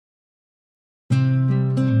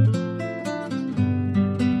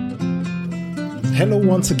Hello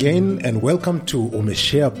once again, and welcome to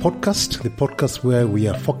Umeshare Podcast, the podcast where we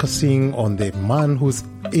are focusing on the man who's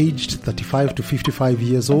aged 35 to 55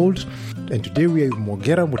 years old. And today we are with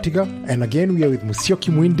Mwongera Mutiga, and again we are with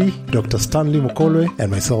Musyoki Mwindi, Dr. Stanley Mukolwe,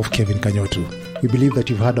 and myself, Kevin Kanyotu. We believe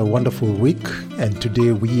that you've had a wonderful week, and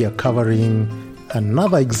today we are covering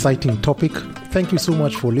another exciting topic. Thank you so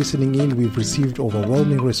much for listening in. We've received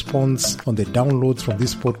overwhelming response on the downloads from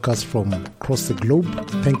this podcast from across the globe.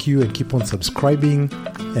 Thank you, and keep on subscribing,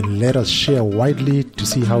 and let us share widely to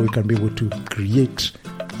see how we can be able to create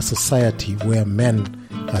a society where men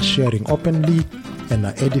are sharing openly and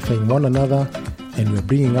are edifying one another, and we're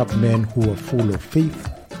bringing up men who are full of faith,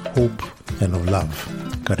 hope, and of love.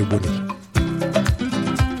 Karibuni.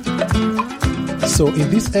 So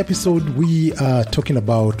in this episode, we are talking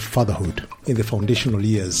about fatherhood in the foundational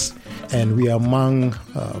years. And we are among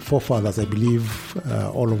forefathers. I believe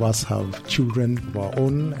all of us have children of our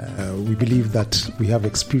own. We believe that we have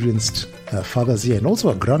experienced fathers here, and also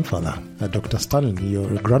a grandfather. Dr. Stanley,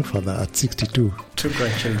 you're a grandfather at 62. Two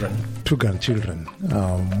grandchildren.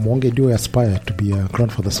 Mwonge, do you aspire to be a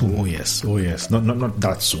grandfather soon? Oh yes. Not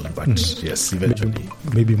that soon, but yes, eventually.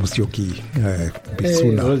 Maybe Musyoki be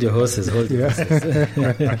sooner. Hold your horses.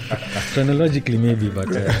 Chronologically, maybe, but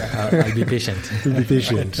I'll be patient. You'll be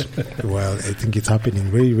patient. Well, I think it's happening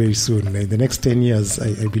very, very soon. In the next 10 years,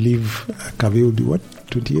 I believe Kaveh will be what?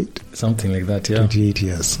 28? Something like that, yeah. 28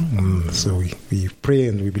 years. So we pray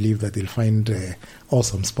and we believe that they'll find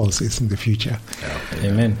awesome spouses in the future. Yeah.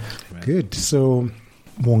 Amen. Good. So,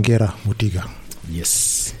 Mwongera Mutiga.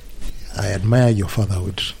 Yes. I admire your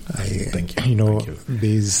fatherhood. Thank you. Thank you.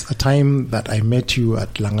 There's a time that I met you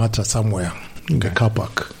at Langata somewhere in the car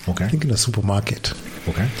park. Okay. I think in a supermarket.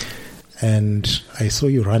 Okay. And I saw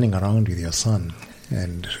you running around with your son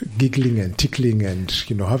and giggling and tickling and,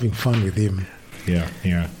 having fun with him. Yeah.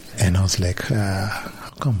 And I was like,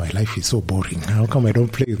 how come my life is so boring? How come I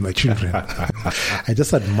don't play with my children? I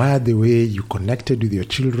just admired the way you connected with your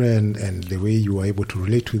children and the way you were able to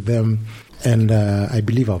relate with them. And I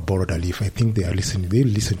believe I've borrowed a leaf. I think they are listening. They'll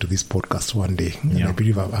listen to this podcast one day. And I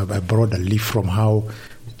believe I borrowed a leaf from how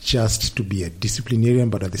just to be a disciplinarian,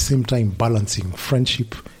 but at the same time balancing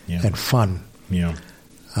friendship and fun,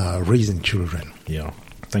 raising children. Yeah,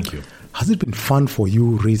 thank you. Has it been fun for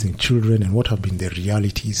you raising children, and what have been the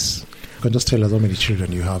realities? You can just tell us how many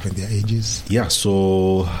children you have and their ages. Yeah,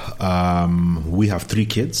 so we have 3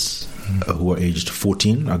 kids who are aged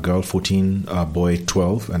 14, a girl 14, a boy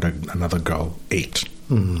 12, and another girl 8.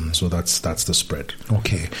 So that's the spread.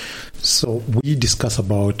 Okay, so we discuss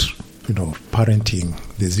about parenting,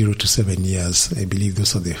 the 0 to 7 years. I believe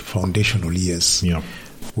those are the foundational years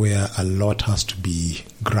where a lot has to be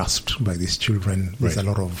grasped by these children. There's a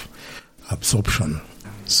lot of absorption.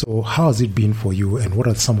 So how has it been for you, and what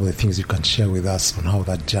are some of the things you can share with us on how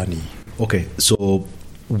that journey? Okay, so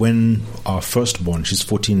when our firstborn, she's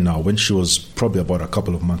 14 now, when she was probably about a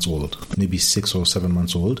couple of months old, maybe 6 or 7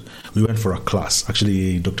 months old, we went for a class,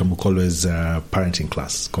 actually Dr. Mukolwe's parenting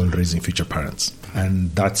class called Raising Future Parents.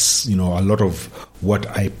 And that's, a lot of what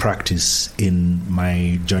I practice in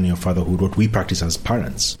my journey of fatherhood, what we practice as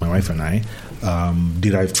parents, my wife and I,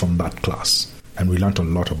 derived from that class. And we learned a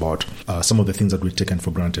lot about some of the things that we've taken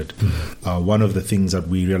for granted. One of the things that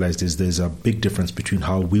we realized is there's a big difference between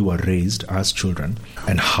how we were raised as children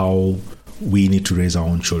and how we need to raise our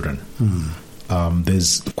own children.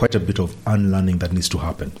 There's quite a bit of unlearning that needs to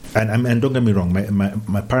happen. And don't get me wrong,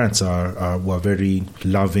 my parents were very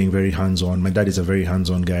loving, very hands-on. My dad is a very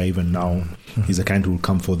hands-on guy even now. He's the kind who will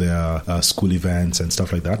come for their school events and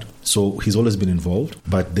stuff like that. So he's always been involved.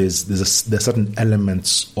 But there's certain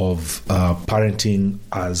elements of parenting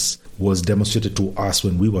as was demonstrated to us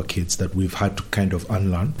when we were kids that we've had to kind of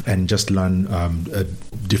unlearn and just learn a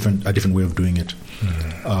different way of doing it.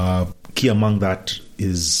 Key among that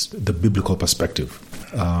is the biblical perspective,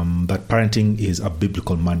 that parenting is a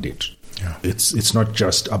biblical mandate. Yeah. It's not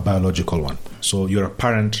just a biological one. So you're a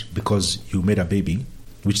parent because you made a baby,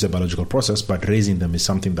 which is a biological process, but raising them is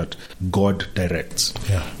something that God directs.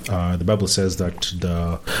 Yeah. The Bible says that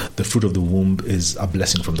the fruit of the womb is a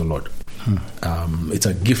blessing from the Lord. It's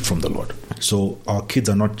a gift from the Lord. So our kids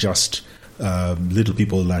are not just little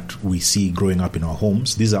people that we see growing up in our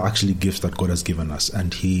homes. These are actually gifts that God has given us,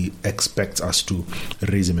 and He expects us to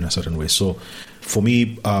raise them in a certain way. So for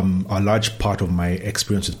me, a large part of my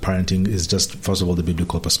experience with parenting is just, first of all, the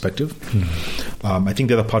biblical perspective. I think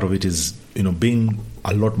the other part of it is, being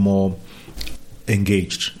a lot more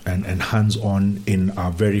engaged and hands-on in a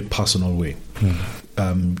very personal way.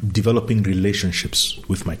 Developing relationships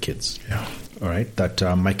with my kids. Yeah. All right, that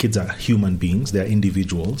my kids are human beings. They are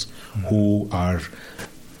individuals who are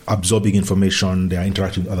absorbing information, they are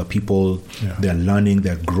interacting with other people, they are learning, they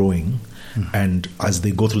are growing. And as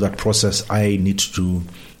they go through that process, I need to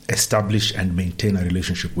establish and maintain a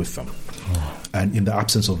relationship with them. And in the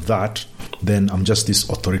absence of that, then I'm just this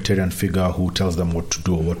authoritarian figure who tells them what to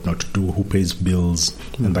do or what not to do, who pays bills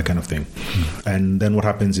and that kind of thing. And then what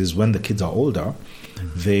happens is when the kids are older,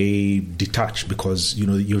 they detach because,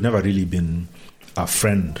 you've never really been a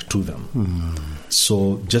friend to them.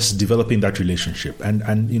 So just developing that relationship and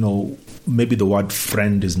maybe the word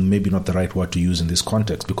friend is maybe not the right word to use in this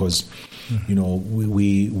context because we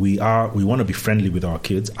want to be friendly with our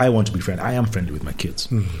kids. I want to be friendly. I am friendly with my kids,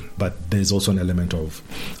 but there's also an element of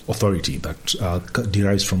authority that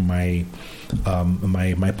derives from my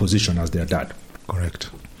my position as their dad. Correct.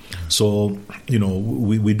 So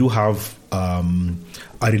we do have a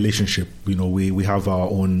relationship. We have our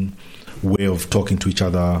own way of talking to each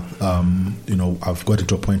other. I've gotten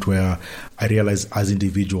to a point where I realize as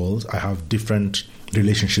individuals I have different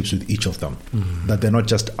relationships with each of them, that they're not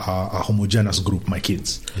just a homogeneous group, my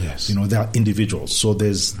kids. Yes. They are individuals. So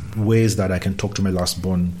there's ways that I can talk to my last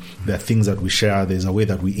born. There are things that we share. There's a way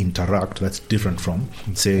that we interact that's different from,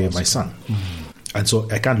 say, my son. And so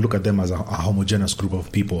I can't look at them as a homogeneous group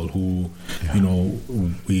of people who,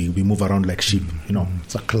 we move around like sheep,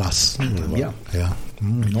 It's a class. Yeah. Yeah.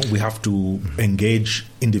 We have to engage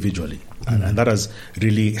individually. And that has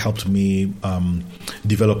really helped me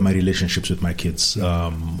develop my relationships with my kids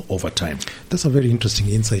over time. That's a very interesting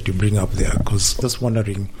insight you bring up there, because just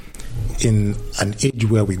wondering, in an age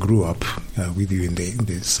where we grew up with you in the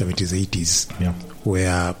 70s, 80s,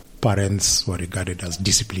 where parents were regarded as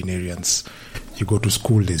disciplinarians. You go to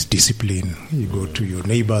school, there's discipline. You go to your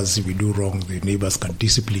neighbors, if you do wrong, the neighbors can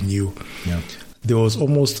discipline you. There was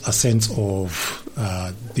almost a sense of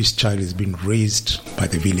this child is being raised by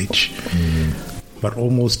the village, but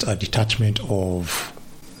almost a detachment of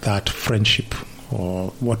that friendship,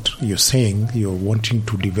 or what you're saying, you're wanting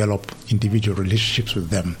to develop individual relationships with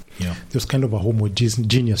them. There's kind of a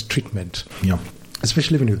homogeneous treatment,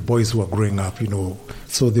 especially even with boys who are growing up,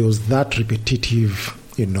 So there was that repetitive,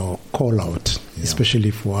 call out, especially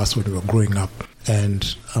for us when we were growing up.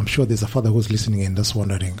 And I'm sure there's a father who's listening and just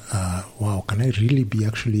wondering, wow, can I really be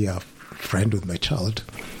actually a friend with my child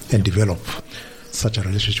and develop such a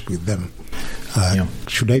relationship with them?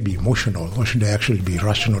 Should I be emotional, or should I actually be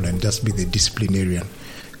rational and just be the disciplinarian?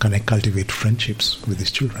 Can I cultivate friendships with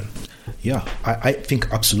these children? Yeah, I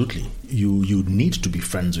think absolutely. You need to be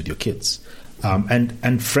friends with your kids.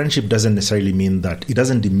 And friendship doesn't necessarily mean that it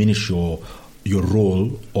doesn't diminish your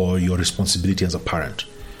role or your responsibility as a parent.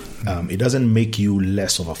 It doesn't make you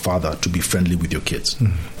less of a father to be friendly with your kids.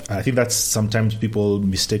 I think that's sometimes people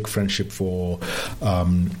mistake friendship for,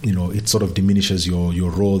 it sort of diminishes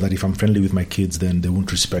your role, that if I'm friendly with my kids, then they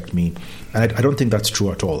won't respect me. And I don't think that's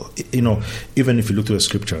true at all. Even if you look through the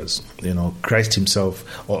scriptures, Christ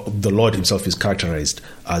himself, or the Lord himself, is characterized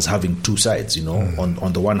as having two sides.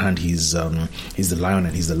 On the one hand, he's the lion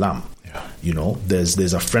and he's the lamb.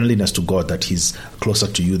 There's a friendliness to God that he's closer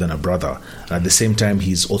to you than a brother. And at the same time,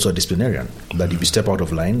 he's also a disciplinarian, that if you step out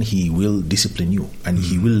of line, he will discipline you and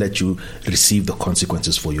he will let you receive the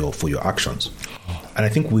consequences for your actions. And I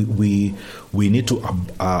think we need to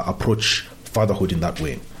approach fatherhood in that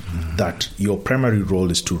way, that your primary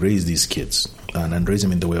role is to raise these kids and raise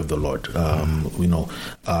them in the way of the Lord.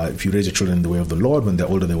 If you raise your children in the way of the Lord, when they're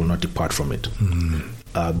older, they will not depart from it.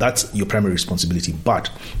 That's your primary responsibility, but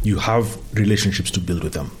you have relationships to build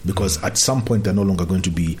with them, because at some point they're no longer going to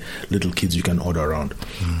be little kids you can order around.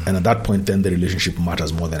 And at that point, then the relationship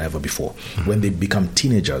matters more than ever before. When they become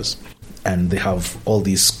teenagers and they have all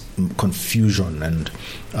these confusion and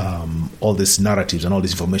all these narratives and all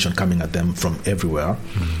this information coming at them from everywhere,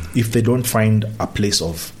 if they don't find a place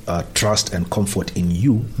of trust and comfort in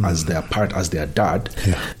you as their parent, as their dad,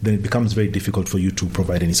 then it becomes very difficult for you to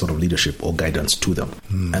provide any sort of leadership or guidance to them.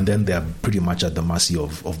 And then they are pretty much at the mercy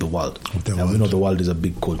of the world. And we know the world is a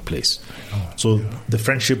big cold place. The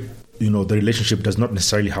friendship, the relationship does not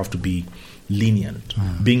necessarily have to be lenient.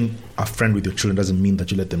 Being a friend with your children doesn't mean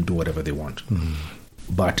that you let them do whatever they want.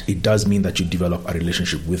 But it does mean that you develop a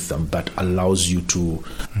relationship with them that allows you to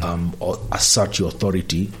assert your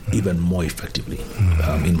authority even more effectively,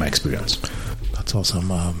 in my experience. That's awesome.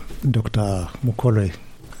 Dr. Mukole,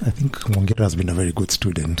 I think Mwongera has been a very good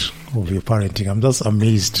student of your parenting. I'm just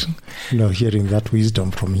amazed, hearing that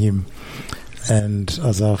wisdom from him. And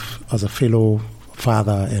as a fellow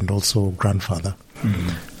father and also grandfather,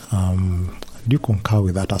 do you concur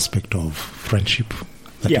with that aspect of friendship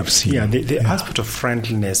that you've seen? The aspect of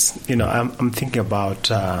friendliness, I'm thinking about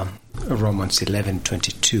Romans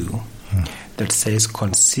 11:22 that says,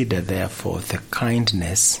 "Consider therefore the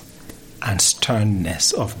kindness and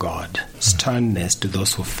sternness of God." Sternness to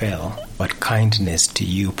those who fell, but kindness to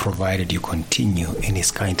you, provided you continue in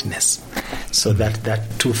His kindness. So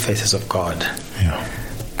that two faces of God,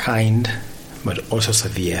 kind but also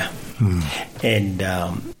severe. And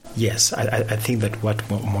yes, I think that what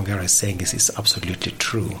Mogera is saying is absolutely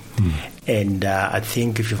true. And I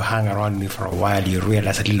think if you've hung around me for a while, you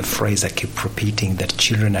realize a little phrase I keep repeating, that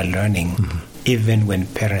children are learning even when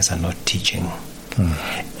parents are not teaching.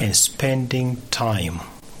 And spending time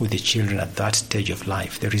with the children at that stage of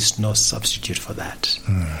life, there is no substitute for that.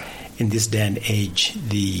 In this day and age,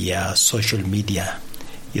 the social media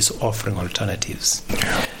is offering alternatives.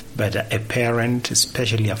 But a parent,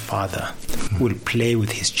 especially a father, who will play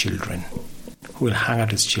with his children, who will hang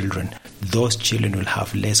out with his children, those children will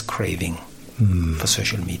have less craving for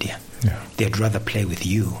social media. They'd rather play with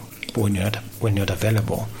you, but when you're not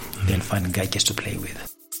available, they'll find gadgets to play with.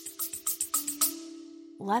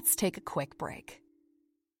 Let's take a quick break.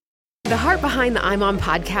 The heart behind the iMom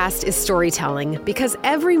podcast is storytelling, because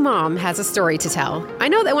every mom has a story to tell. I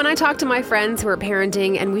know that when I talk to my friends who are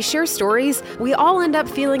parenting and we share stories, we all end up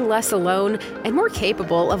feeling less alone and more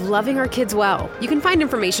capable of loving our kids well. You can find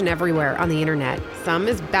information everywhere on the internet. Some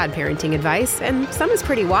is bad parenting advice and some is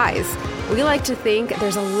pretty wise. We like to think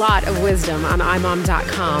there's a lot of wisdom on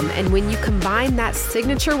imom.com, and when you combine that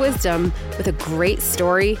signature wisdom with a great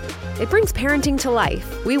story, it brings parenting to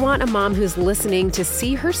life. We want a mom who's listening to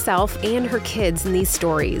see herself and her kids in these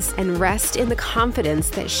stories and rest in the confidence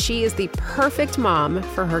that she is the perfect mom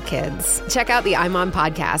for her kids. Check out the iMom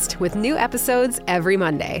podcast with new episodes every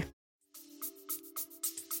Monday.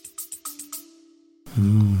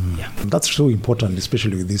 That's so important,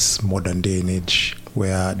 especially with this modern day and age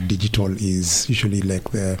where digital is usually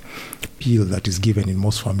like the pill that is given in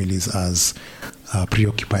most families as a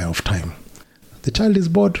preoccupier of time. The child is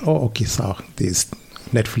bored, okay, so there's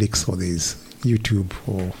Netflix or there's YouTube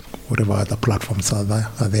or whatever other platforms are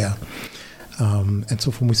there. And so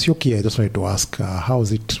for Musyoki, I just wanted to ask, how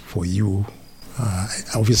is it for you?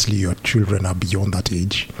 Obviously, your children are beyond that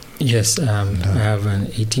age. Yes, I have an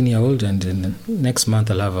 18-year-old, and in next month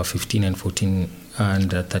I'll have a 15 and 14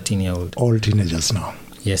 and a 13-year-old. All teenagers now?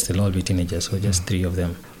 Yes, they'll all be teenagers, so just 3 of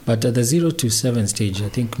them. But at the 0 to 7 stage, I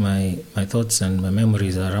think my thoughts and my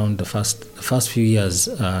memories around the first few years,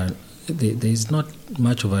 there is not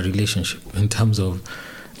much of a relationship in terms of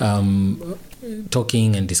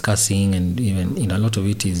talking and discussing, and even a lot of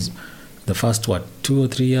it is the first 2 or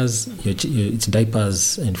 3 years. It's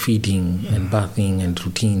diapers and feeding and bathing and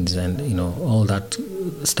routines and all that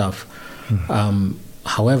stuff.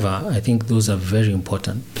 However, I think those are very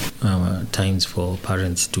important times for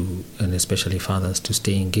parents to, and especially fathers, to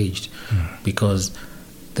stay engaged, because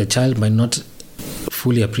the child might not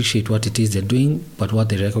fully appreciate what it is they're doing, but what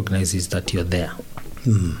they recognize is that you're there.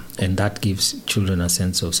 And that gives children a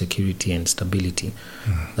sense of security and stability,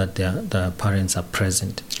 that their parents are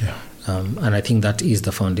present. And I think that is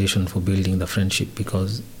the foundation for building the friendship,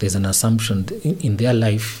 because there's an assumption in their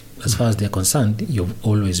life, as far as they're concerned, you've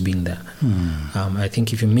always been there. I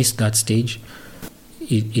think if you miss that stage,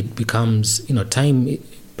 it becomes, time,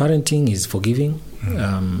 parenting is forgiving.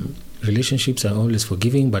 Relationships are always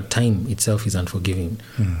forgiving, but time itself is unforgiving.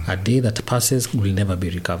 A day that passes will never be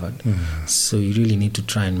recovered. So you really need to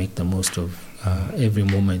try and make the most of every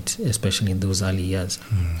moment, especially in those early years.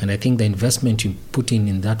 And I think the investment you put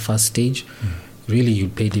in that first stage, really you'll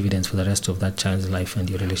pay dividends for the rest of that child's life and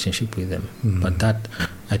your relationship with them. But that,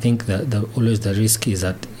 I think always the risk is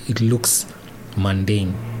that it looks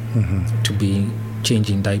mundane to be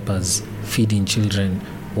changing diapers, feeding children,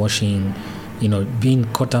 washing, being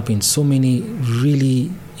caught up in so many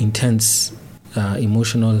really intense,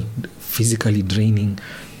 emotional, physically draining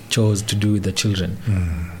chores to do with the children.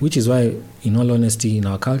 Which is why, in all honesty, in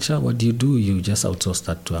our culture, what do? You just outsource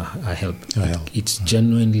that to a help. It's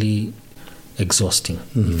genuinely exhausting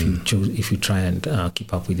if you try and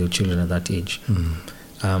keep up with your children at that age.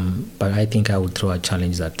 But I think I would throw a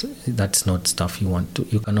challenge that that's not stuff you want to.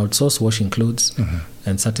 You can outsource washing clothes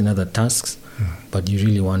and certain other tasks, but you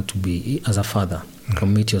really want to be, as a father,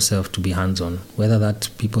 commit yourself to be hands-on. Whether that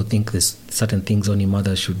people think there's certain things only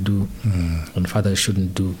mothers should do and fathers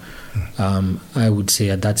shouldn't do. I would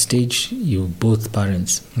say at that stage, both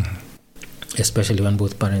parents, especially when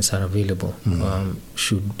both parents are available,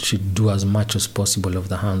 should do as much as possible of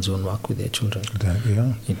the hands-on work with their children.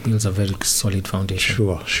 It builds a very solid foundation.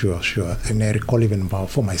 Sure. And I recall even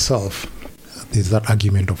for myself, there's that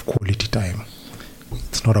argument of quality time.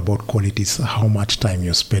 It's not about quality, it's how much time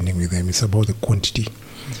you're spending with them. It's about the quantity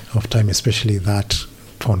of time, especially that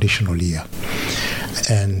foundational year.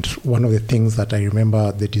 And one of the things that I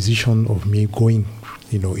remember, the decision of me going,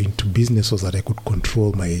 into business was that I could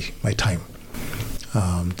control my time.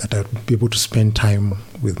 That I'd be able to spend time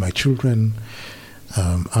with my children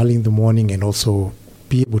early in the morning, and also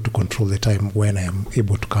be able to control the time when I am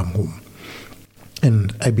able to come home.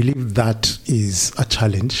 And I believe that is a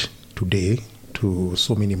challenge today to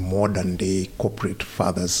so many modern day corporate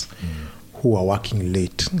fathers who are working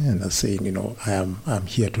late and are saying, I'm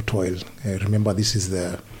here to toil. I remember this is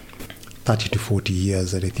the 30 to 40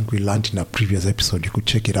 years that I think we learned in a previous episode. You could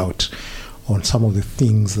check it out on some of the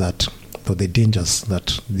things that, or the dangers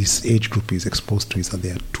that this age group is exposed to, is that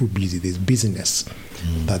they are too busy. There's busyness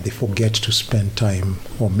that they forget to spend time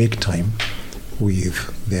or make time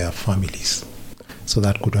with their families. So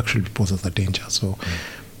that could actually pose as a danger. So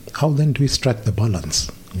how then do we strike the balance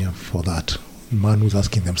for that? Man who's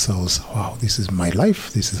asking themselves, wow, this is my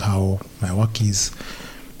life, this is how my work is.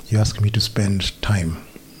 You ask me to spend time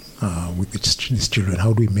with these children.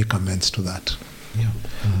 How do we make amends to that?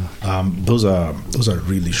 Those are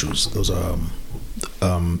real issues. Those are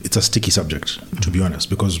it's a sticky subject, to be honest,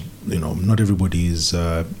 because not everybody is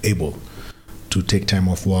able to take time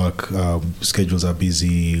off work. Schedules are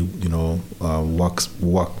busy.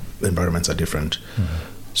 Work environments are different.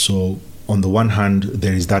 So on the one hand,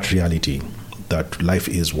 there is that reality that life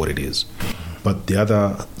is what it is. But the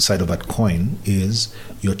other side of that coin is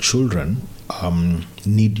your children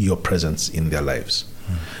need your presence in their lives.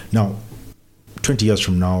 Now, 20 years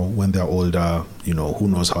from now, when they're older, who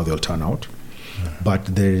knows how they'll turn out. But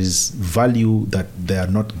there is value that they are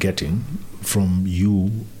not getting from you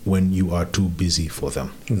when you are too busy for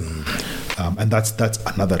them. And that's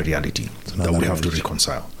another reality that we have to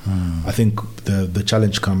reconcile. I think the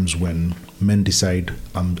challenge comes when men decide,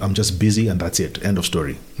 I'm just busy and that's it, end of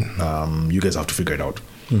story. You guys have to figure it out.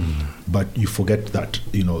 But you forget that,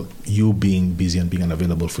 you being busy and being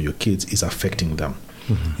unavailable for your kids is affecting them.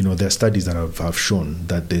 There are studies that have shown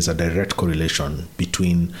that there's a direct correlation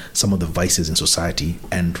between some of the vices in society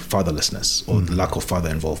and fatherlessness or the lack of father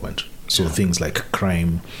involvement. So things like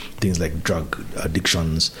crime, things like drug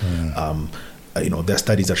addictions. There are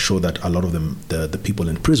studies that show that a lot of them, the people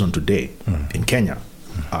in prison today in Kenya,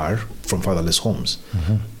 are from fatherless homes.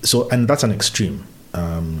 So, and that's an extreme.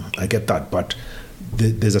 I get that, but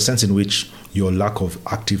there's a sense in which your lack of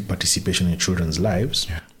active participation in children's lives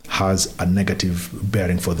has a negative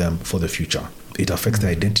bearing for them for the future. It affects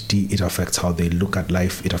their identity, it affects how they look at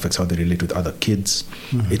life, it affects how they relate with other kids.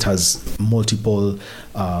 It has multiple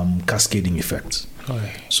cascading effects.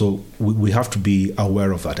 So we have to be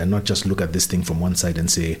aware of that and not just look at this thing from one side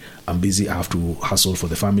and say, I'm busy, I have to hustle for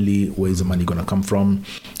the family, where is the money going to come from?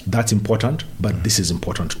 That's important, but this is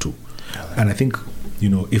important too. And I think,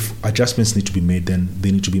 if adjustments need to be made, then they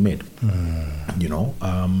need to be made.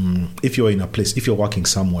 If you're in a place, if you're working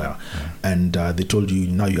somewhere and they told you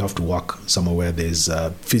now you have to work somewhere where there's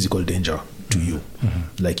physical danger to you,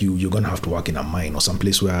 like you're going to have to work in a mine or some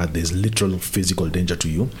place where there's literal physical danger to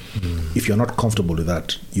you. If you're not comfortable with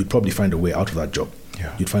that, you'd probably find a way out of that job.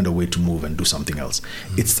 You'd find a way to move and do something else.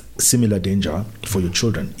 It's similar danger for your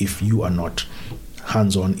children. If you are not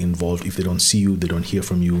hands-on involved, if they don't see you, they don't hear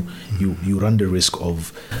from you, you run the risk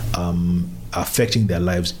of affecting their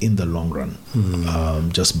lives in the long run,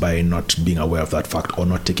 just by not being aware of that fact or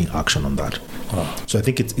not taking action on that. So I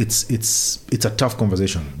think it's a tough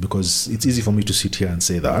conversation, because it's easy for me to sit here and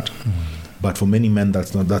say that, but for many men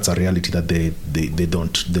that's a reality that they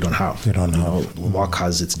don't have. They don't have. Work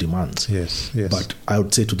has its demands. Yes. But I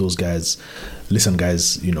would say to those guys, listen,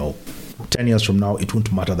 guys, 10 years from now, it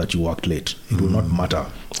won't matter that you worked late. It will not matter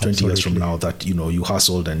 20 years from now that you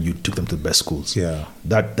hustled and you took them to the best schools.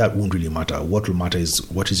 That won't really matter. What will matter is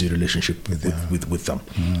what is your relationship with them,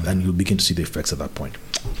 and you'll begin to see the effects at that point.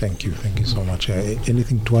 Thank you so much.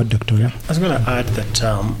 Anything to add, Dr. I was going to add that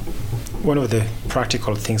one of the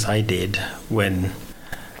practical things I did when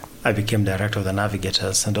I became director of the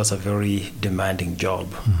Navigators, and it was a very demanding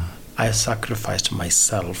job, I sacrificed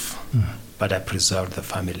myself, but I preserved the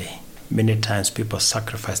family. Many times people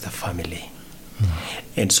sacrifice the family.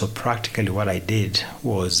 And so practically what I did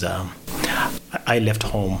was I left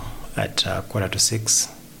home at 5:45,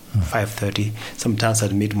 5:30. Sometimes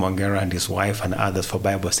I'd meet Mwangera and his wife and others for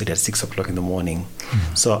Bible study at 6 o'clock in the morning.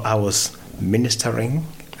 So I was ministering,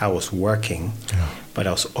 I was working, but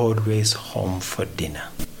I was always home for dinner.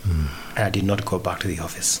 And I did not go back to the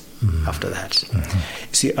office after that. You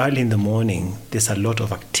see, early in the morning, there's a lot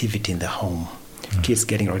of activity in the home. Kids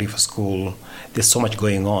getting ready for school. There's so much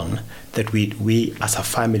going on that we as a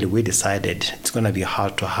family, we decided it's going to be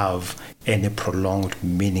hard to have any prolonged,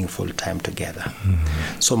 meaningful time together.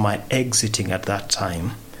 So my exiting at that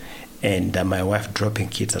time and my wife dropping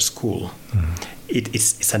kids at school,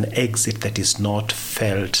 it's an exit that is not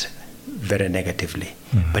felt very negatively.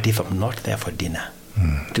 But if I'm not there for dinner,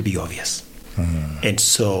 it'll be obvious. And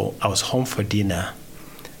so I was home for dinner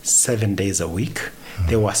 7 days a week.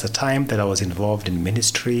 There was a time that I was involved in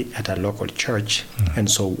ministry at a local church, and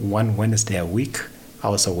so one Wednesday a week I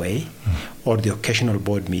was away, or the occasional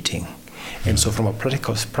board meeting. And so from a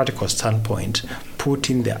practical standpoint, put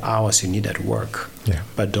in the hours you need at work,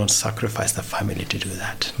 but don't sacrifice the family to do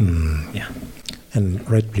that. And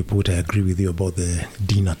rightly put, I agree with you about the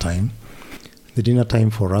dinner time. The dinner time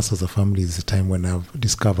for us as a family is the time when I've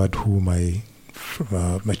discovered who my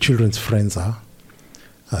children's friends are,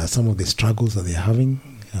 some of the struggles that they're having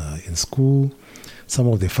in school, some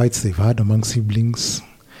of the fights they've had among siblings,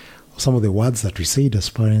 some of the words that we said as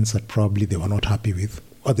parents that probably they were not happy with.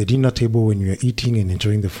 At the dinner table, when you're eating and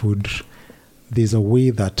enjoying the food, there's a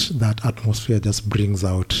way that atmosphere just brings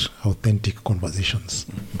out authentic conversations.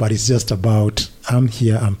 But it's just about, I'm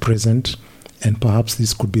here, I'm present, and perhaps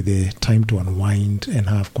this could be the time to unwind and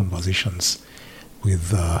have conversations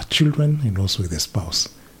with children and also with the spouse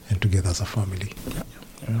and together as a family.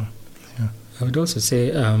 I would also say,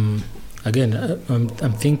 again,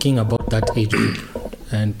 I'm thinking about that age group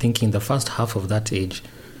and thinking the first half of that age,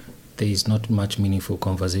 there is not much meaningful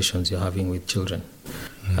conversations you're having with children.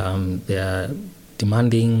 They are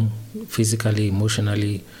demanding physically,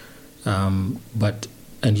 emotionally, and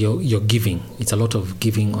you're giving. It's a lot of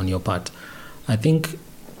giving on your part. I think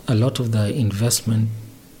a lot of the investment,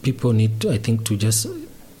 people need, to just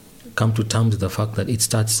come to terms with the fact that it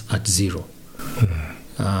starts at zero.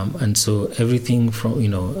 And so everything from,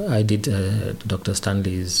 I did Dr.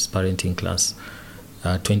 Stanley's parenting class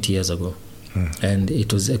 20 years ago. And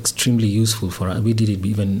it was extremely useful for us. We did it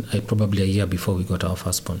even probably a year before we got our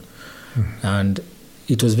firstborn. And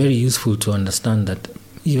it was very useful to understand that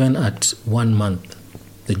even at 1 month,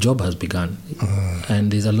 the job has begun.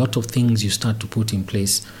 And there's a lot of things you start to put in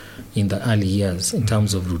place in the early years in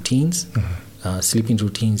terms of routines, sleeping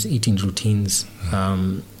routines, eating routines,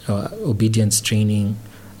 obedience training,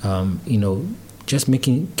 just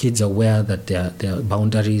making kids aware that there are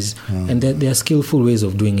boundaries, and there are skillful ways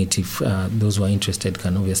of doing it. If those who are interested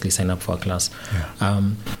can obviously sign up for a class.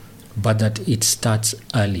 But that it starts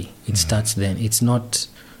early. It starts then. It's not,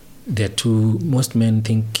 most men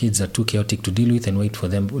think kids are too chaotic to deal with and wait for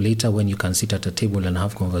them later when you can sit at a table and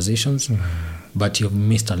have conversations. But you've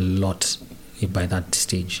missed a lot by that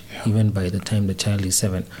stage, even by the time the child is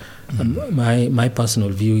 7. My personal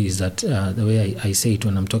view is that the way I say it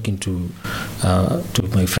when I'm talking to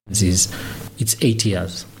my friends is it's 8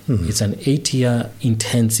 years. It's an 8-year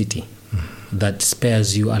intensity that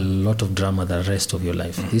spares you a lot of drama the rest of your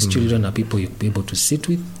life. These children are people you'll be able to sit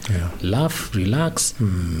with, laugh, relax.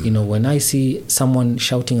 When I see someone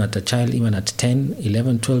shouting at a child even at 10,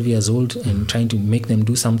 11, 12 years old and trying to make them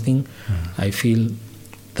do something, I feel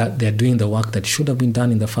that they're doing the work that should have been done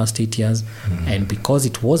in the first 8 years, and because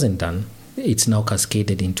it wasn't done, it's now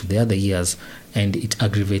cascaded into the other years, and it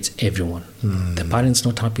aggravates everyone. The parent's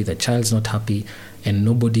not happy, the child's not happy, and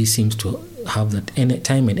nobody seems to have that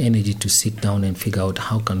time and energy to sit down and figure out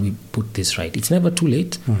how can we put this right. It's never too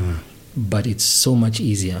late, but it's so much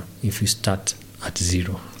easier if you start at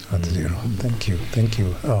zero. Thank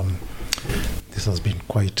you. This has been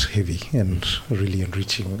quite heavy and really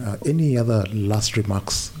enriching. Any other last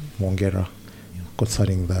remarks, Mwongera,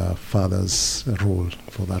 concerning the father's role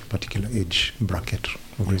for that particular age bracket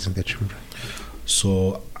of raising their children?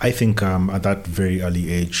 So I think at that very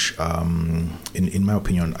early age, in my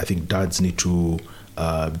opinion, I think dads need to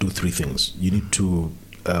do 3 things. You need to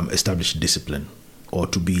establish discipline, or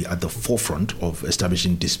to be at the forefront of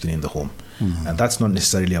establishing discipline in the home. And that's not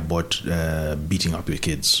necessarily about beating up your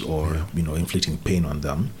kids or inflicting pain on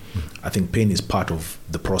them. I think pain is part of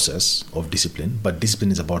the process of discipline, but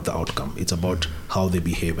discipline is about the outcome. It's about how they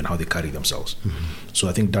behave and how they carry themselves. So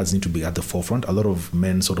I think dads need to be at the forefront. A lot of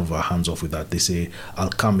men sort of are hands off with that. They say, I'll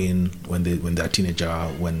come in when they're a teenager,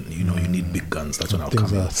 when you need big guns, that's when I'll come in.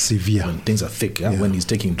 Things are severe. When things are thick, when he's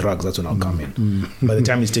taking drugs, that's when I'll come in. By the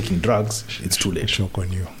time he's taking drugs, it's too late. Shock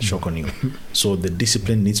on you. So the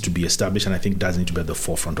discipline needs to be established, and I think dads need to be at the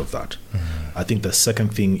forefront of that. I think the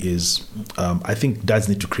second thing is, I think dads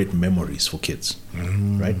need to create memories for kids,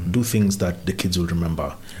 right? Do things that the kids will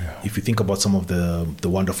remember. If you think about some of the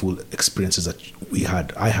wonderful experiences that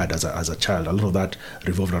I had as a child, a lot of that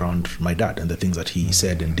revolved around my dad and the things that he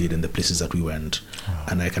said and did and the places that we went,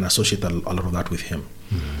 and I can associate a lot of that with him.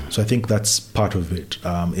 So I think that's part of it.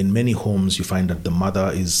 In many homes, you find that the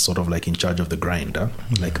mother is sort of like in charge of the grind,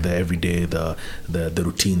 like the everyday, the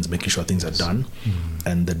routines, making sure things are done.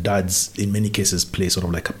 And the dads, in many cases, play sort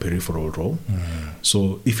of like a peripheral role.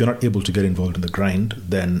 So if you're not able to get involved in the grind,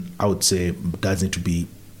 then I would say dads need to be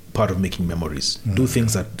part of making memories. Do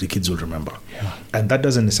things that the kids will remember. And that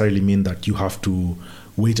doesn't necessarily mean that you have to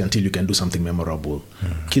wait until you can do something memorable.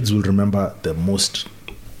 Kids will remember the most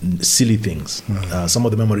silly things. Some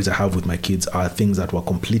of the memories I have with my kids are things that were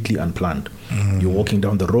completely unplanned. You're walking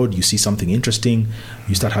down the road, you see something interesting,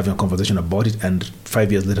 you start having a conversation about it, and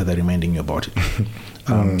 5 years later they're reminding you about it.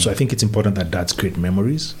 So I think it's important that dads create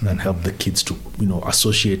memories and help the kids to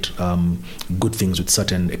associate good things with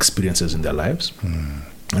certain experiences in their lives.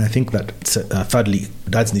 And I think that thirdly,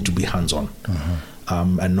 dads need to be hands-on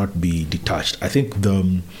and not be detached. I think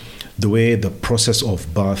the way the process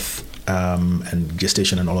of birth and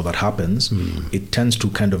gestation and all of that happens, it tends to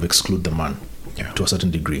kind of exclude the man to a certain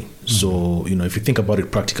degree. So, if you think about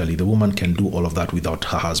it practically, the woman can do all of that without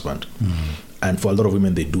her husband. And for a lot of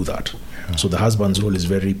women, they do that. So the husband's role is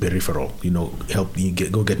very peripheral. Help me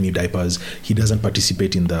go get me diapers. He doesn't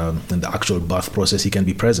participate in the actual birth process. He can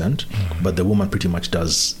be present, but the woman pretty much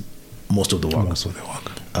does most of the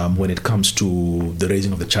work. When it comes to the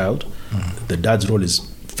raising of the child, the dad's role is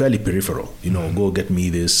fairly peripheral. Go get me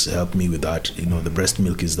this, help me with that. The breast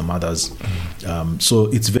milk is the mother's. So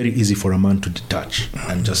it's very easy for a man to detach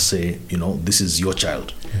and just say, this is your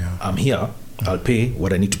child. I'm here. I'll pay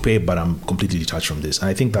what I need to pay, but I'm completely detached from this. And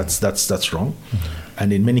I think that's wrong.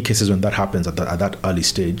 And in many cases, when that happens at that early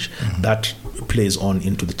stage, that plays on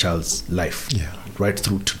into the child's life, right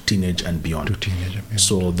through to teenage and beyond.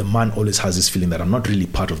 So the man always has this feeling that I'm not really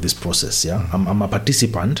part of this process. I'm a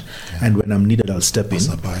participant, and when I'm needed, I'll step in,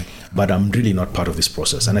 but I'm really not part of this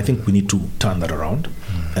process. And I think we need to turn that around,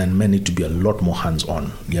 and men need to be a lot more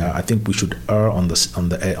hands-on. I think we should err on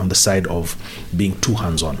the side of being too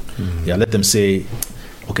hands-on. Let them say,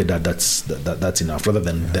 okay, Dad, that's enough, rather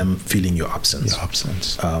than them feeling your absence.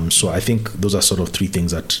 So I think those are sort of three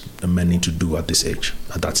things that men need to do at this age,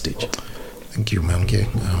 at that stage. Thank you, Mange.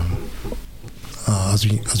 As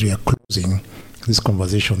we are closing this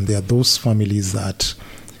conversation, there are those families that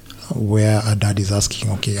where a dad is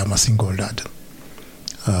asking, okay, I'm a single dad.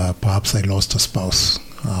 Perhaps I lost a spouse,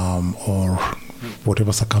 or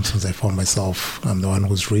whatever circumstance I found myself, I'm the one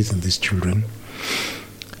who's raising these children.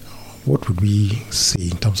 What would we say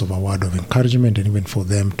in terms of a word of encouragement, and even for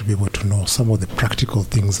them to be able to know some of the practical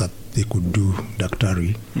things that they could do,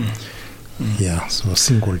 Daktari? So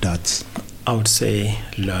single dads. I would say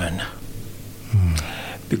learn.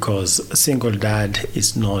 Because a single dad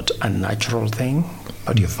is not a natural thing,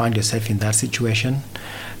 but you find yourself in that situation.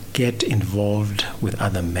 Get involved with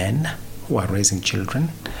other men who are raising children.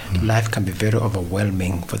 Life can be very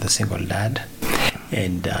overwhelming for the single dad.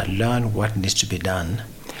 And learn what needs to be done.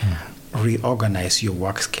 Reorganize your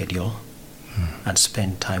work schedule and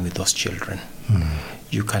spend time with those children.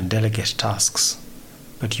 You can delegate tasks,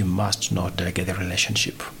 but you must not delegate the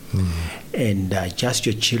relationship. And just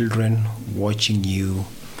your children watching you,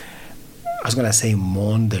 I was going to say,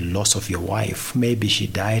 mourn the loss of your wife. Maybe she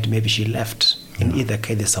died, maybe she left. In either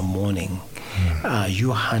case, there's a mourning.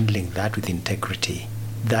 You handling that with integrity,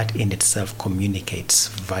 that in itself communicates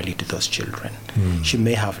value to those children. She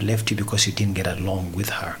may have left you because you didn't get along with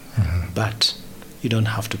her, but you don't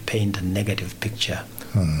have to paint a negative picture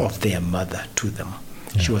of their mother to them.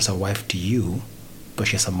 She was a wife to you, but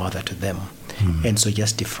she's a mother to them. And so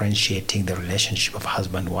just differentiating the relationship of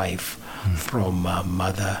husband-wife from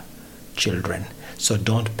mother-children. So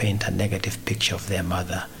don't paint a negative picture of their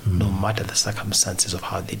mother, no matter the circumstances of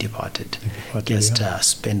how they departed. Just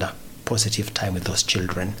spend a positive time with those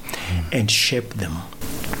children and shape them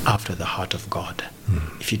after the heart of God.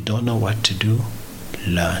 If you don't know what to do,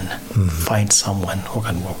 learn. Find someone who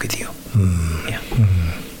can walk with you.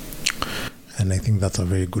 And I think that's a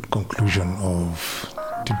very good conclusion of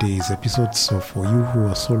today's episode. So for you who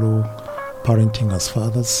are solo parenting as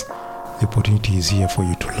fathers, the opportunity is here for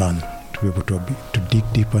you to learn, to be able to dig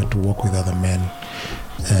deeper and to work with other men,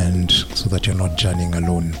 and so that you're not journeying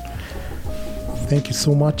alone. Thank you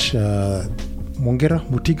so much, Mongera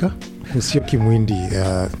Mutiga, Musyoki Mwindi.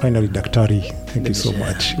 Finally, Daktari, thank you so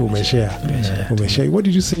much. Umeshare. What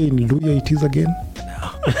did you say in Luya it is again?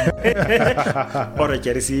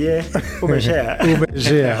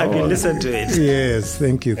 Have you listened to it? Yes,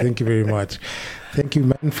 thank you very much. Thank you,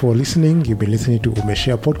 men, for listening. You've been listening to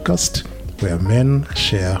Umeshare Podcast, where men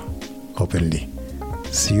share openly.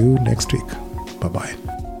 See you next week. Bye-bye.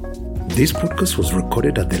 This podcast was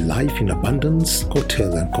recorded at the Life in Abundance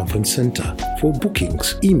Hotel and Conference Center. For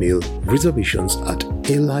bookings, email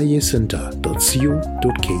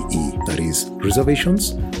reservations@liacenter.co.ke. That is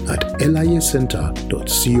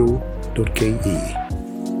reservations@liacenter.co.ke.